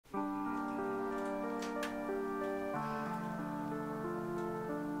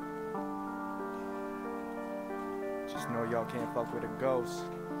Just know y'all can't fuck with a ghost.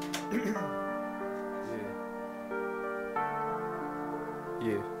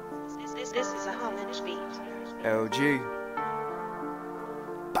 Yeah. This is a Homage beat. LG.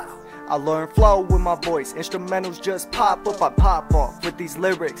 I learn flow with my voice, instrumentals just pop up, I pop off with these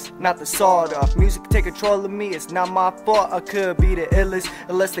lyrics, not the sawed off. Music take control of me, it's not my fault, I could be the illest,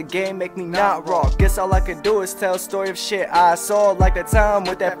 unless the game make me not raw. Guess all I could do is tell a story of shit I saw, like that time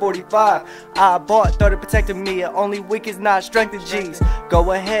with that 45 I bought, thought it protected me, only weak is not strength of G's.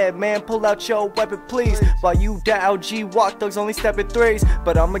 Go ahead man, pull out your weapon please, while you down G walk, thugs only step in threes.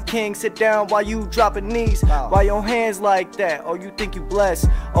 But I'm a king, sit down while you dropping knees. Why your hands like that? Oh, you think you blessed?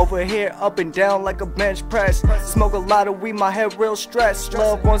 Over here up and down like a bench press. Smoke a lot of weed, my head real stressed.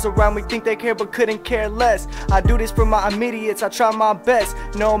 Loved ones around me think they care but couldn't care less. I do this for my immediates, I try my best.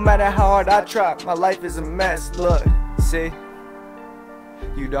 No matter how hard I try, my life is a mess. Look, see,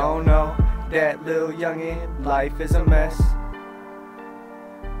 you don't know that little youngin', life is a mess.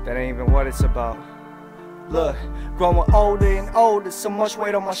 That ain't even what it's about. Look, growing older and older, so much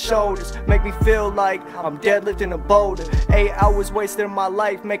weight on my shoulders, make me feel like I'm deadlifting a boulder. 8 hours wasted in my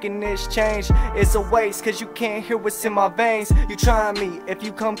life making this change. It's a waste cause you can't hear what's in my veins. You try me if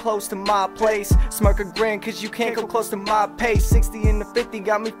you come close to my place. Smirk a grin cause you can't come close to my pace. 60 in the 50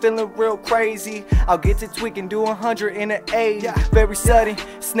 got me feeling real crazy. I'll get to tweaking, do 100 in an 80. Very sudden,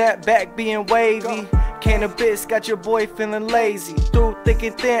 snap back being wavy. Cannabis got your boy feeling lazy. Through thick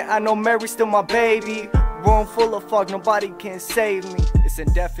and thin, I know Mary's still my baby. Room full of fuck, nobody can save me. It's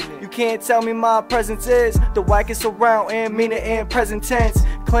indefinite. You can't tell me my presence is the wackest around and mean it in present tense.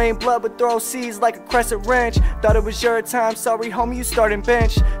 Claim blood but throw seeds like a crescent wrench. Thought it was your time, sorry homie, you starting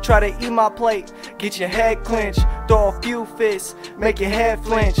bench. Try to eat my plate, get your head clenched. Throw a few fists, make your head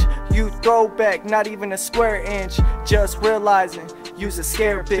flinch. You throw back, not even a square inch. Just realizing, use a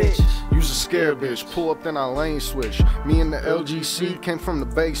scare bitch. Use a scare bitch, pull up then I lane switch. Me and the LGC came from the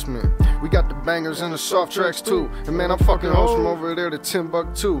basement. We got the bangers and the soft tracks too. And man, I'm fucking hoes from over there to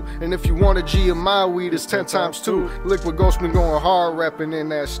Timbuktu. And if you want a G of my weed, it's 10 times 2. Liquid Ghost been going hard rapping in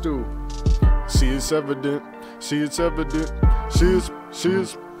that stew. See it's evident, see it's evident, see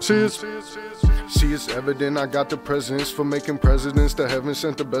it's evident I got the presence for making presidents. The heaven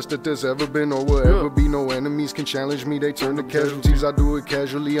sent the best that there's ever been or will ever be. No enemies can challenge me, they turn to casualties. I do it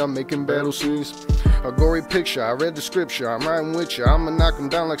casually, I'm making battle scenes. A gory picture, I read the scripture, I'm riding with ya. I'ma knock them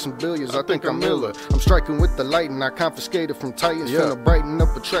down like some billiards, I think I'm Miller. I'm striking with the light and I confiscated from Titans. Finna brighten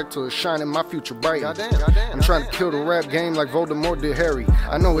up a track till it's shining, my future bright. I'm trying to kill the rap game like Voldemort did Harry.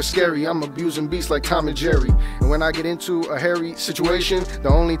 I know it's scary, I'm abusing beats like Tom and Jerry. And when I get into a hairy situation, the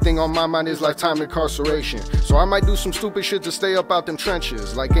only thing on my mind is lifetime incarceration. So I might do some stupid shit to stay up out them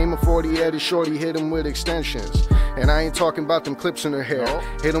trenches, like aim a 40 at a shorty, hit him with extensions. And I ain't talking about them clips in her hair.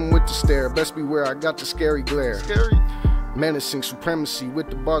 Hit him with the stare, best beware, I got the scary glare. Menacing supremacy with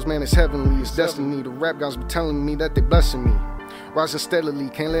the bars, man, it's heavenly, it's destiny. The rap guys be telling me that they blessing me. Rising steadily,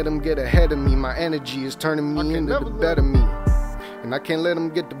 can't let them get ahead of me. My energy is turning me into the better me. And I can't let them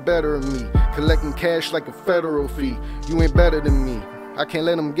get the better of me. Collecting cash like a federal fee. You ain't better than me. I can't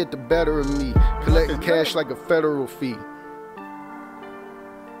let them get the better of me. Collecting cash like a federal fee.